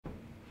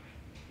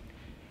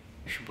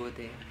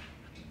Shubhodaya.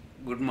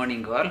 Good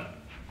morning all.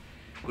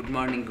 Good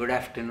morning, good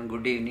afternoon,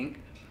 good evening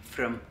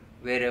from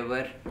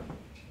wherever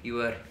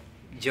you are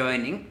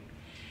joining.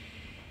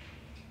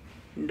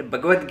 The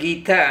Bhagavad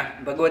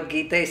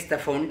Gita is the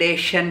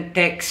foundation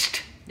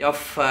text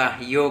of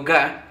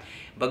yoga.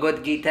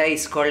 Bhagavad Gita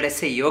is called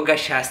as a Yoga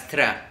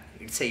Shastra.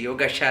 It's a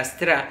Yoga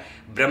Shastra,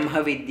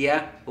 Brahma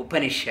Vidya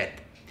Upanishad.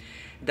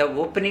 The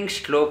opening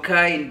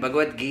shloka in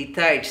Bhagavad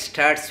Gita, it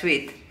starts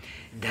with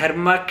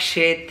Dharma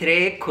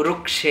Kshetre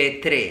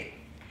Kurukshetre.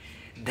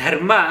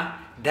 Dharma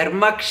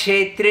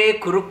Kshetre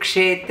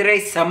Kurukshetre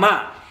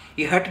Sama.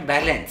 You have to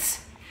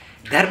balance.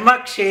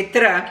 Dharma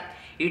Kshetra,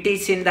 it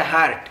is in the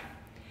heart.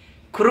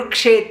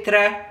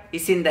 Kurukshetra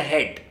is in the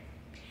head.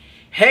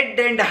 Head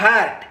and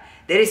heart,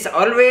 there is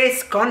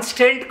always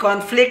constant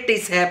conflict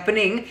is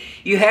happening.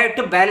 You have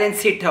to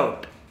balance it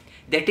out.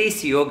 That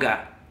is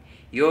yoga.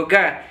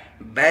 Yoga,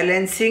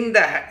 balancing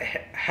the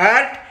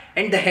heart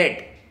and the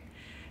head.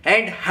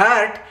 And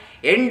heart,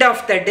 end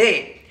of the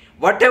day,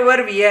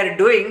 whatever we are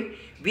doing,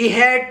 we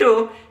have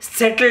to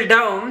settle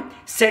down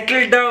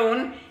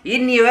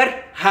in your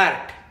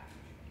heart.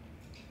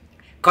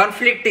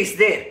 Conflict is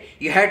there.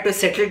 You have to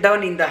settle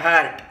down in the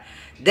heart.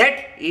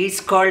 That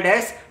is called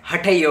as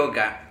Hatha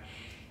Yoga.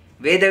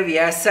 Veda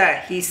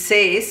Vyasa, he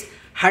says,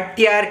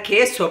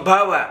 Hatyarke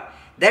Swabhava,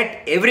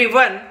 that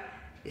everyone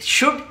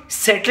should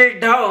settle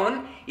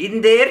down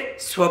in their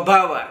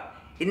Swabhava,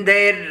 in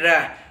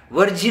their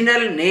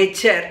original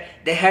nature.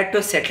 They have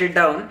to settle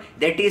down.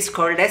 That is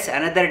called as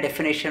another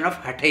definition of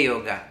Hatha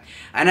Yoga.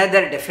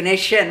 Another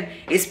definition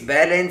is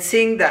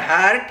balancing the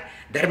heart,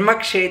 Dharma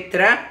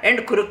Kshetra and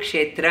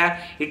Kurukshetra.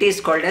 It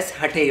is called as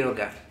Hatha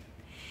Yoga.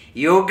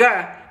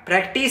 Yoga,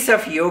 practice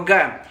of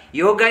yoga.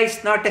 Yoga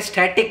is not a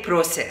static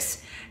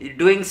process.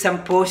 Doing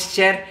some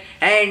posture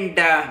and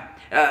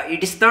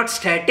it is not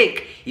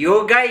static.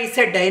 Yoga is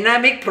a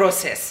dynamic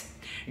process.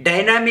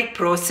 Dynamic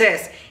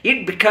process.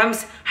 It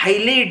becomes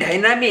highly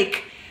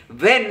dynamic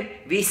when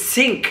we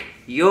sync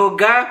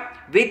yoga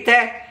with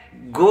a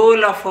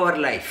goal of our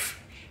life.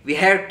 We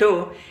have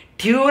to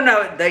tune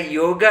the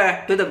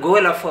yoga to the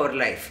goal of our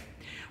life.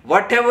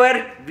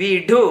 Whatever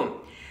we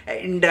do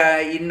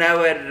in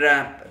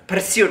our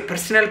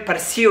personal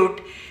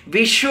pursuit,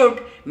 we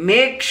should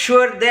make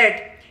sure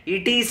that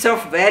it is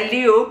of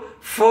value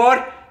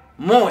for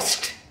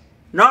most,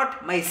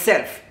 not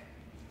myself.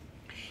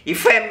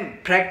 If I am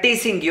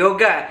practicing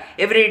yoga,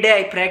 every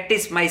day I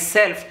practice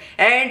myself,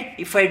 and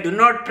if I do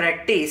not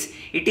practice,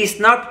 it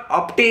is not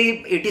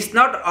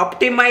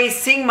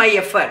optimizing my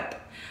effort.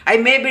 I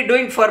may be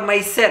doing for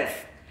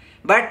myself,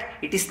 but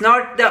it is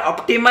not the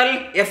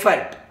optimal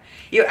effort.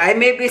 I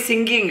may be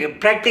singing,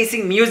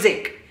 practicing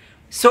music.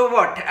 So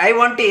what? I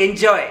want to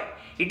enjoy.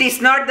 It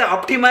is not the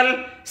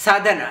optimal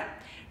sadhana.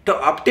 To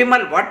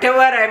optimal, whatever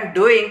I am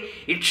doing,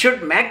 it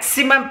should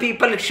maximum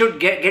people should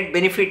get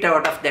benefit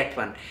out of that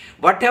one.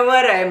 Whatever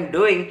I am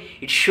doing,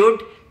 it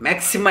should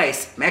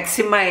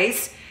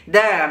maximize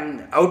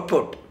the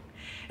output.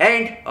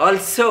 And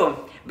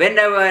also,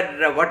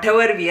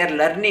 whatever we are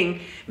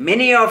learning,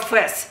 many of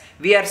us,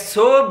 we are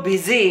so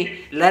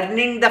busy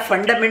learning the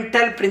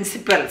fundamental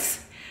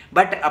principles,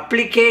 but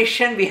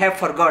application we have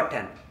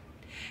forgotten.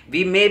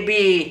 We may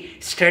be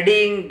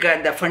studying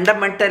the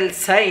fundamental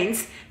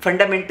science,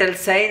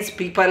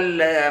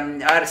 people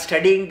are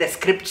studying the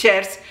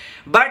scriptures,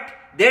 but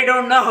they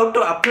don't know how to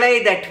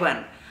apply that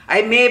one.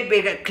 I may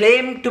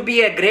claim to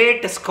be a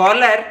great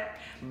scholar,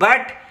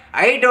 but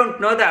I don't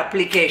know the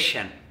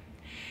application.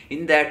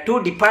 In the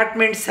two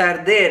departments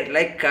are there,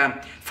 like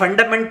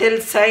fundamental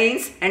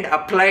science and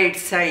applied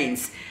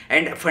science.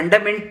 And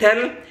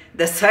fundamental,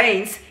 the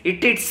science,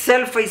 it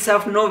itself is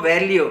of no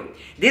value.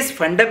 This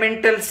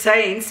fundamental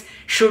science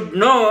should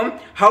know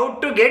how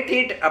to get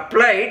it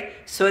applied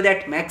so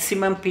that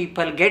maximum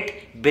people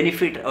get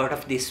benefit out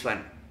of this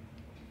one.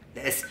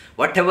 Yes,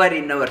 whatever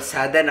in our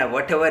sadhana,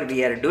 whatever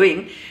we are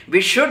doing,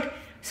 we should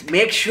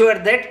make sure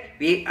that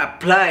we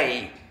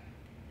apply.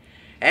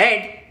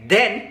 And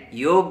then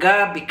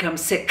yoga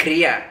becomes a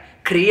kriya.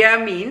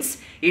 Kriya means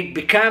it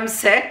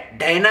becomes a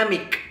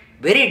dynamic,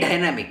 very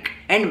dynamic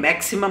and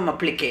maximum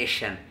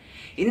application.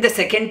 In the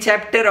second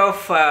chapter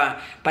of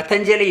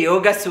Patanjali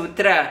Yoga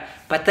Sutra,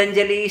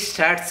 Patanjali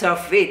starts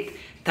off with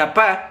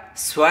Tapa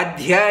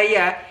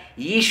Swadhyaya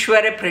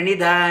Ishvara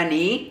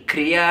Pranidhani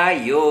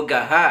Kriya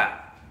Yoga.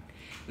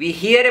 We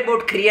hear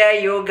about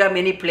Kriya Yoga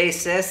many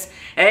places,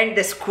 and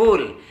the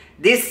school,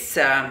 this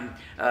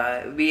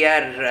we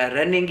are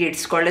running,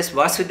 it's called as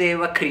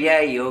Vasudeva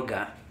Kriya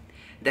Yoga.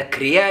 The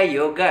Kriya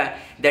Yoga,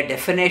 the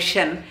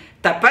definition,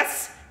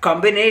 tapas,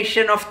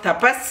 combination of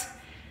tapas,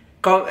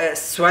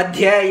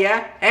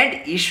 Swadhyaya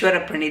and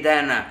Ishvara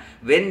Pranidhana.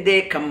 When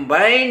they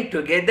combine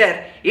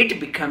together, it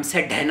becomes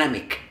a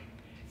dynamic.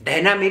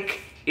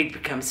 It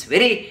becomes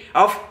very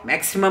of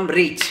maximum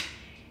reach.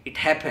 It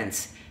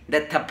happens.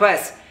 The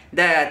tapas,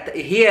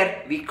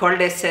 here we call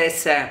this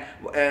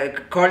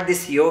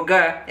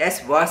yoga as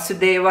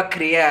Vasudeva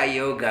Kriya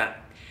Yoga.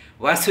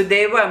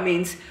 Vasudeva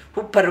means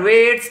who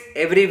pervades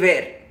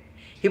everywhere.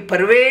 He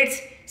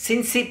pervades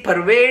since He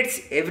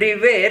pervades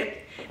everywhere,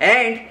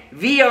 and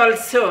we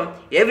also,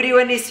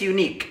 everyone is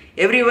unique,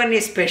 everyone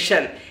is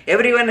special,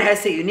 everyone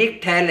has a unique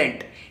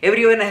talent,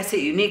 everyone has a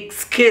unique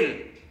skill.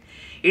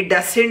 It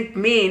doesn't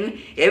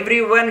mean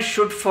everyone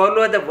should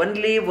follow the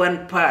only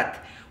one path,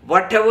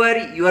 whatever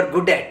you are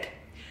good at.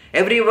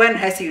 Everyone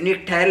has a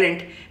unique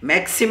talent.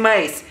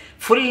 Maximize,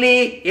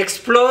 fully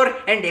explore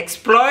and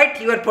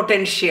exploit your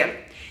potential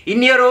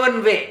in your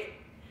own way.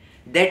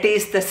 That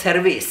is the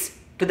service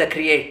to the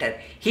Creator.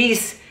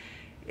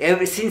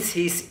 Since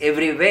He is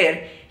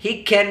everywhere,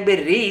 He can be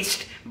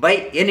reached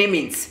by any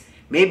means.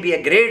 Maybe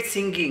a great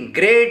singing,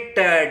 great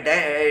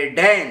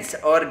dance,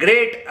 or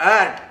great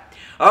art,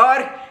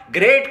 or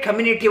great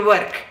community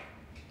work,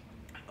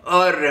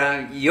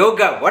 or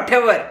yoga,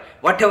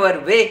 whatever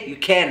way you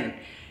can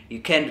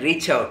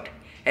reach out.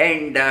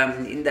 And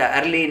in the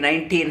early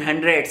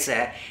 1900s,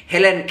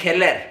 Helen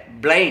Keller,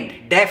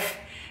 blind, deaf,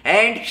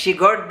 and she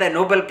got the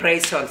Nobel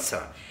Prize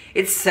also.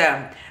 It's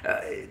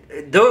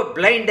though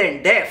blind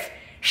and deaf,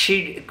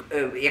 she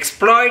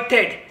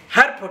exploited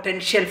her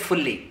potential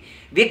fully.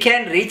 We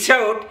can reach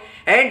out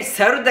and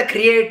serve the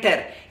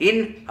Creator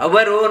in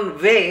our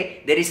own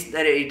way. It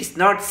is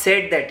not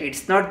said that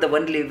it's not the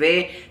only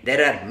way.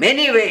 There are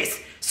many ways,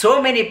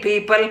 so many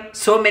people,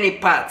 so many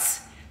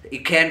paths.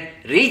 You can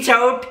reach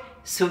out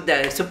to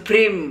the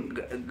Supreme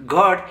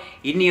God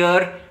in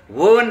your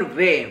own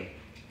way.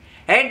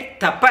 And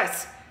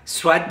tapas,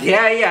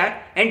 swadhyaya,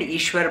 and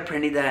Ishwara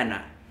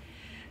pranidhana.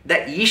 The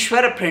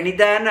Ishwara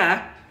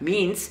pranidhana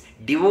means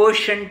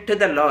devotion to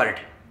the Lord.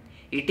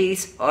 It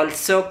is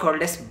also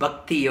called as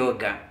Bhakti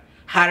Yoga,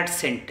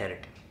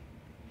 heart-centered.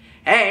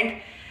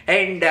 And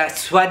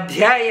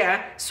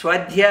Swadhyaya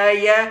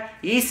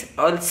is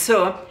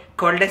also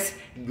called as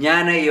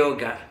Jnana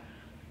Yoga,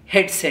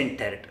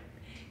 head-centered.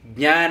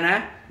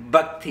 Jnana,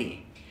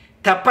 Bhakti.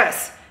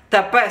 Tapas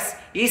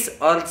is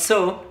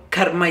also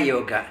Karma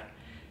Yoga.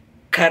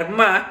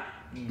 Karma,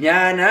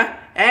 Jnana,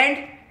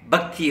 and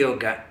Bhakti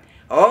Yoga.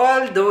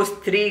 All those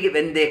three,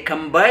 when they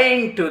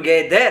combine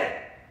together,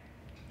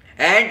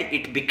 and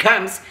it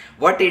becomes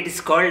what it is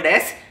called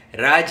as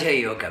Raja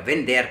Yoga.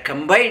 When they are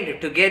combined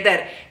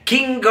together,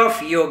 King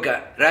of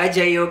Yoga.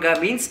 Raja Yoga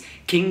means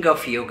King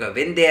of Yoga.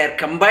 When they are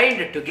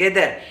combined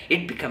together,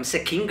 it becomes a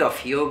King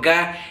of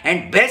Yoga,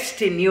 and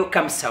best in you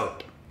comes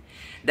out.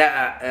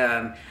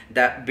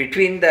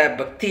 Between the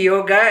Bhakti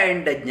Yoga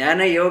and the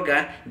Jnana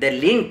Yoga, the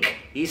link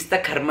is the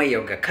Karma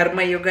Yoga.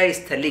 Karma Yoga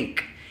is the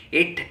link.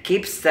 It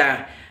keeps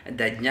the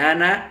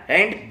Jnana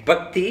and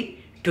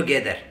Bhakti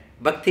together.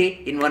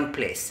 Bhakti in one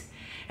place.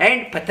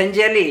 And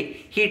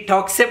Patanjali, he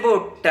talks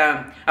about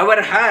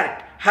our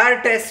heart.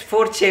 Heart has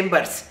 4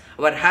 chambers.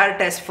 Our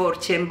heart has 4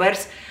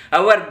 chambers.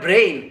 Our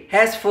brain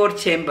has 4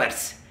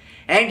 chambers.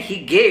 And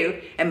he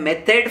gave a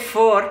method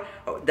for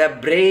the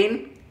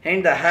brain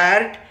and the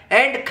heart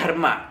and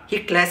karma. He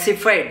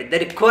classified the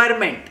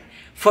requirement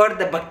for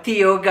the Bhakti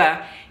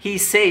Yoga. He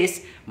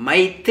says,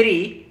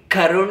 Maitri,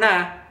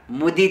 Karuna,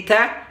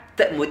 Muditata,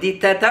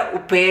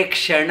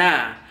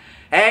 Upekshana.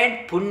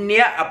 And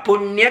punya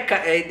apunya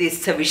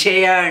this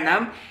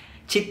vishayanam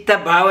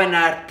chitta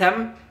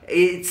bhavanartham.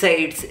 It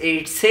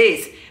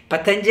says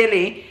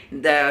Patanjali,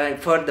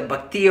 for the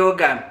Bhakti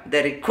Yoga,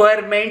 the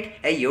requirement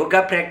a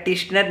yoga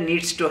practitioner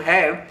needs to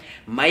have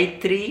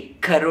Maitri,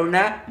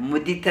 Karuna,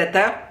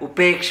 Muditata,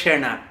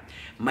 Upekshana.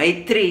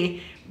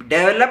 Maitri,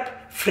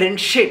 develop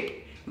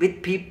friendship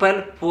with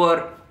people who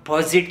are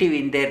positive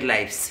in their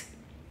lives.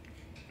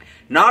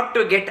 Not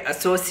to get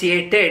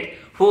associated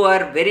who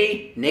are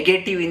very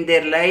negative in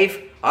their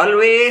life,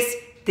 always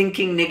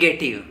thinking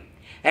negative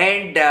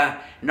and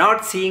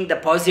not seeing the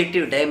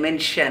positive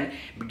dimension.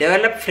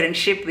 Develop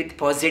friendship with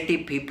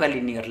positive people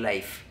in your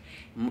life.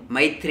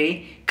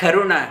 Maitri,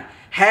 Karuna,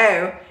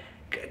 have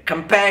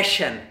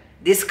compassion.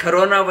 This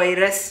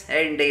coronavirus,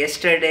 and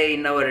yesterday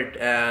in our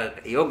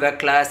yoga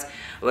class,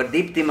 our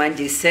Deepti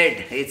Manji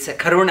said it's a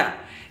Karuna.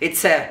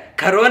 It's a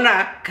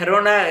Corona,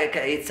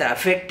 it's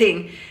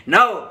affecting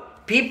now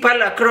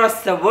people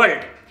across the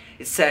world.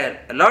 It's a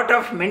lot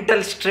of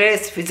mental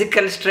stress,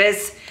 physical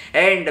stress,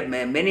 and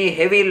many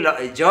heavy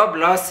job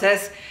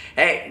losses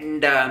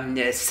and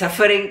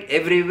suffering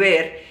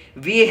everywhere.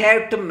 We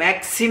have to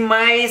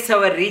maximize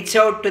our reach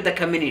out to the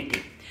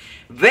community.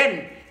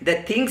 When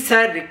the things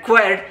are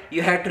required,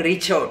 you have to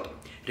reach out.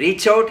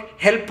 Reach out,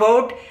 help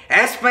out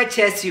as much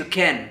as you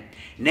can.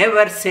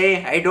 Never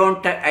say, I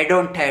don't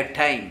have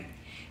time.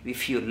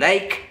 If you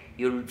like,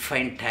 you'll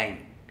find time.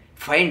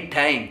 Find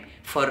time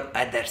for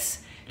others.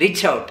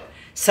 Reach out.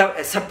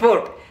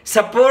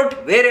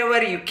 Support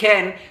wherever you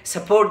can.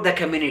 Support the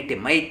community.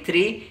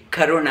 Maitri,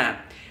 Karuna,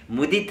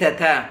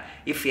 Muditata.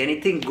 If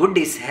anything good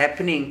is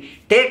happening,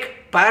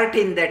 take part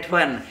in that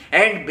one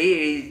and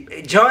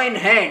join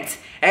hands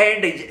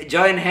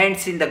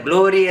in the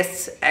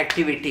glorious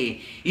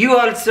activity. You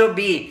also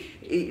be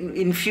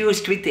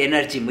infused with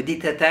energy.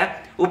 Muditata,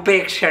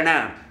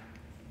 Upekshana.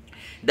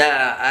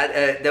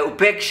 The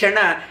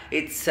upekshana,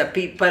 it's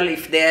people,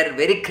 if they are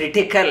very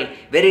critical,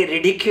 very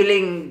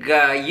ridiculing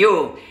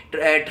you,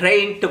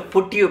 trying to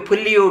pull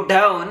you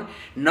down,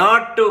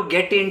 not to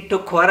get into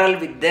quarrel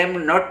with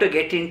them, not to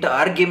get into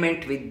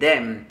argument with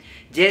them.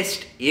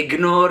 Just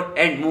ignore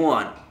and move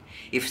on.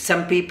 If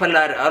some people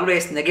are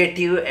always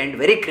negative and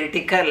very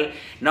critical,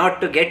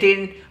 not to get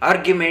in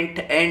argument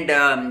and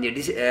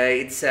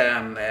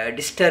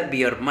disturb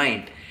your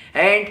mind.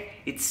 And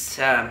it's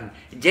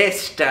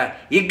just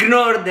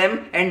ignore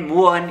them and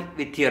move on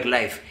with your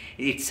life.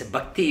 It's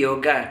Bhakti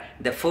Yoga.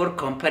 The 4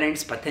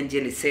 components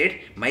Patanjali said: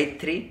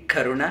 Maitri,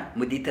 Karuna,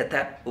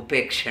 Muditata,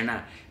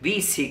 Upekshana.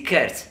 We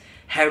seekers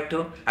have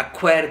to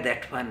acquire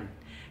that one.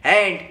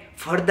 And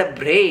for the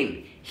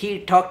brain, he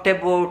talked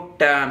about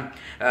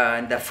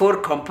the 4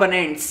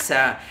 components.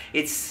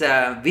 It's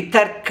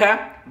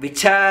Vitarka,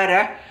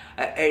 Vichara,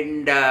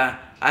 and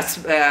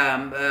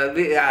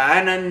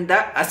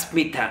Ananda,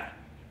 Asmita.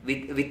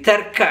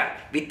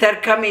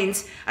 Vitarka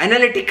means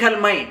analytical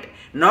mind,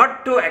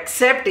 not to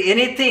accept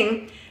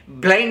anything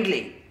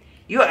blindly.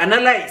 You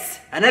analyze.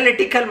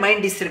 Analytical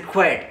mind is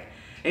required,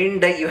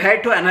 and you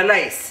have to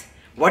analyze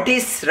what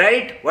is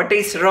right, what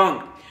is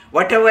wrong.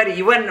 Whatever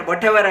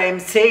I am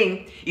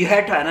saying, you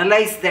have to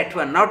analyze that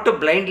one, not to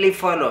blindly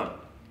follow.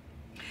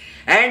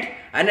 And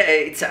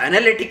it's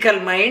analytical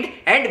mind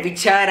and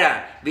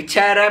vichara.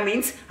 Vichara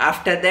means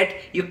after that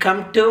you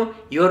come to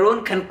your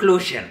own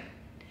conclusion.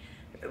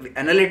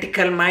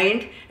 Analytical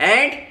mind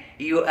and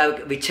you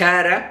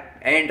vichara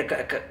and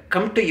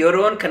come to your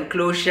own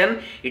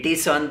conclusion. It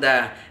is on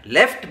the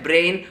left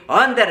brain,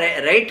 on the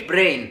right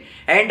brain.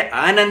 And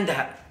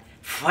ananda,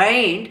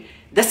 find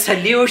the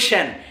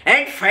solution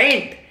and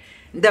find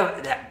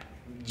the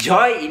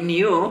joy in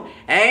you.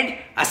 And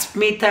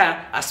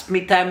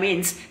asmita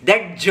means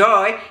that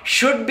joy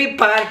should be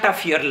part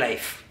of your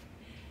life.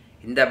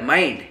 In the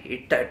mind,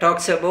 it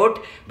talks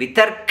about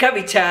vitarka,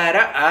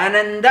 vichara,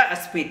 ananda,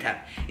 asmita.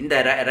 In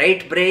the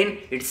right brain,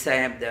 it's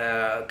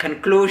the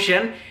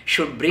conclusion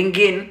should bring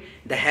in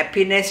the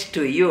happiness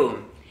to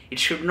you. It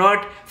should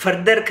not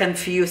further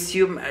confuse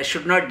you,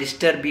 should not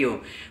disturb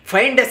you.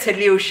 Find a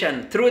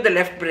solution through the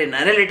left brain,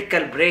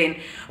 analytical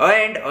brain,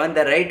 and on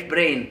the right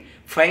brain.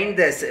 Find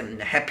this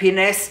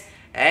happiness,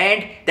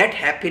 and that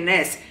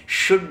happiness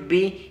should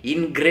be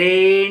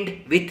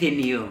ingrained within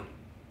you.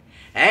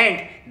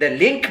 And the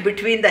link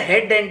between the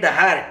head and the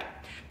heart,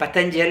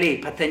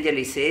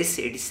 Patanjali says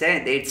it's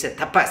a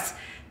tapas.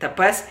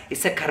 Tapas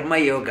is a karma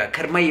yoga.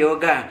 Karma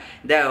yoga,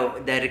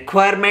 the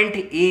requirement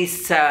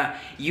is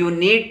you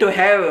need to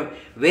have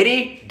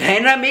very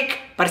dynamic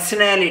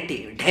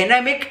personality.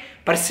 Dynamic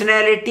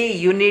personality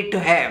you need to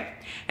have.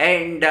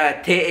 And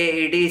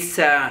it is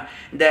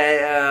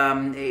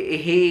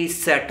he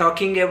is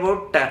talking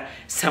about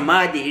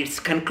samadhi. It's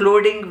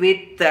concluding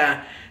with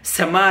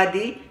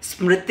samadhi,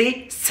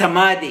 smriti,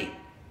 samadhi.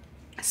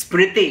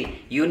 Smriti,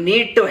 you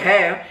need to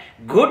have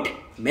good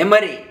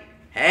memory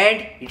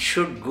and it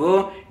should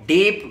go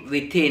deep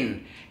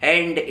within.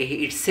 And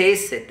it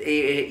says that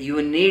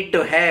you need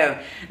to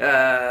have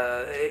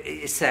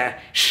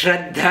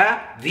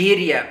shraddha,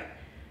 virya.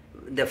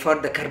 For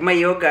the karma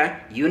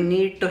yoga, you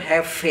need to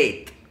have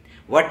faith.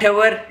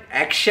 Whatever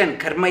action,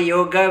 karma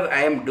yoga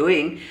I am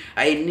doing,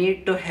 I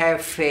need to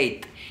have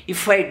faith.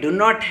 If I do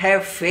not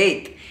have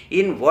faith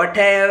in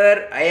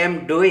whatever I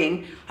am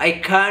doing, I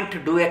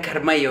can't do a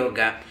karma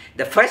yoga.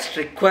 The first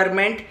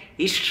requirement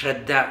is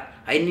shraddha.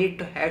 I need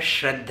to have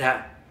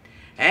shraddha.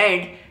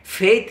 And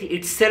faith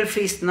itself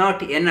is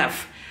not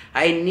enough.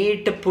 I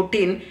need to put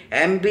in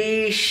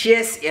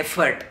ambitious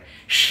effort.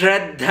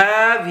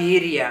 Shraddha,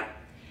 virya.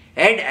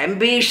 And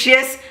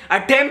ambitious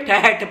attempt I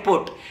had to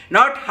put,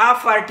 not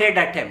half-hearted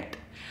attempt.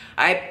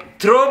 I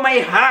throw my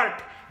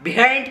heart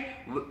behind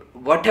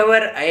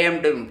whatever I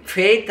am doing.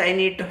 Faith I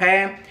need to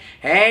have,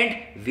 and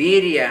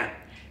virya.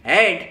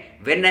 And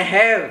when I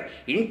have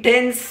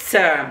intense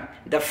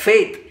the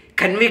faith,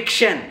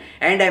 conviction,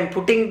 and I am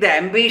putting the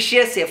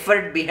ambitious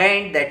effort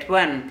behind that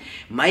one,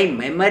 my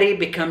memory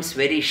becomes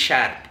very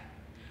sharp.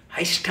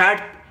 I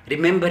start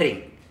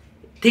remembering,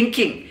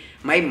 thinking.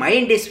 My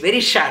mind is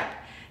very sharp.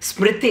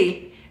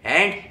 Smriti,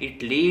 and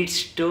it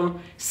leads to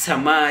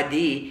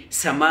samadhi.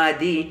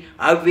 Samadhi,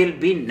 I will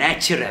be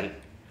natural.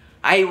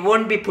 I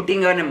won't be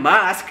putting on a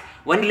mask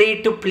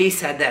only to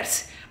please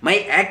others. My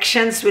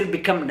actions will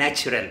become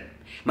natural.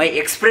 My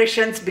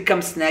expressions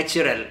becomes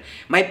natural.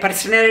 My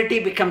personality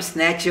becomes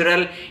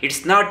natural.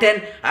 It's not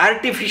an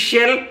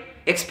artificial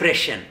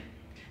expression.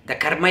 The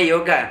karma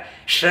yoga,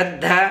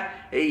 shraddha,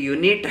 you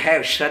need to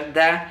have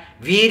shraddha,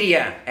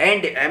 virya,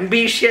 and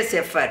ambitious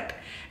effort.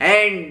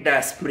 And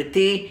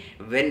smriti,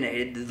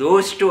 when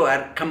those two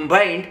are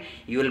combined,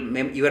 your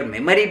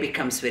memory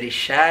becomes very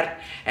sharp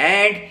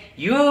and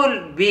you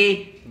will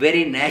be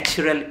very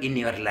natural in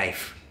your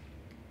life.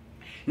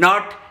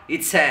 Not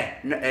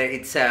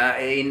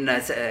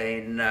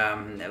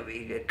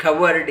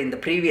covered in the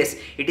previous,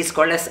 it is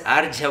called as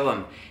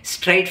arjavam,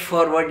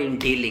 straightforward in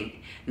dealing,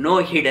 no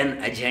hidden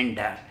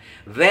agenda.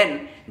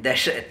 When the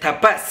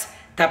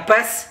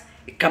tapas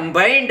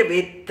combined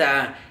with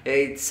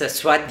its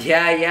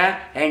Swadhyaya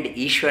and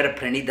Ishvara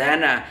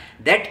Pranidhana,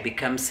 that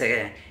becomes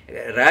a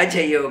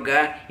Raja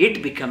Yoga,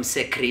 it becomes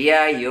a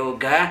Kriya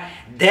Yoga.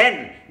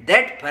 Then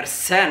that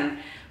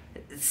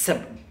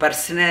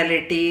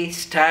personality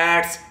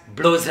starts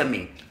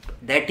blossoming.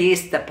 That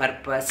is the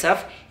purpose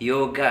of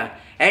yoga.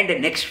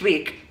 And next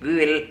week we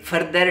will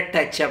further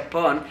touch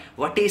upon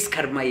what is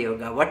Karma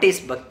Yoga, what is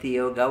Bhakti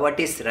Yoga, what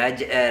is Jnana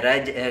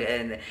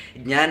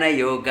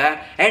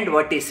Yoga, and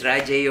what is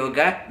Raja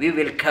Yoga. We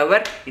will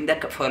cover in the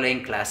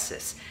following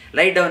classes.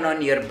 Lie down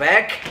on your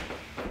back.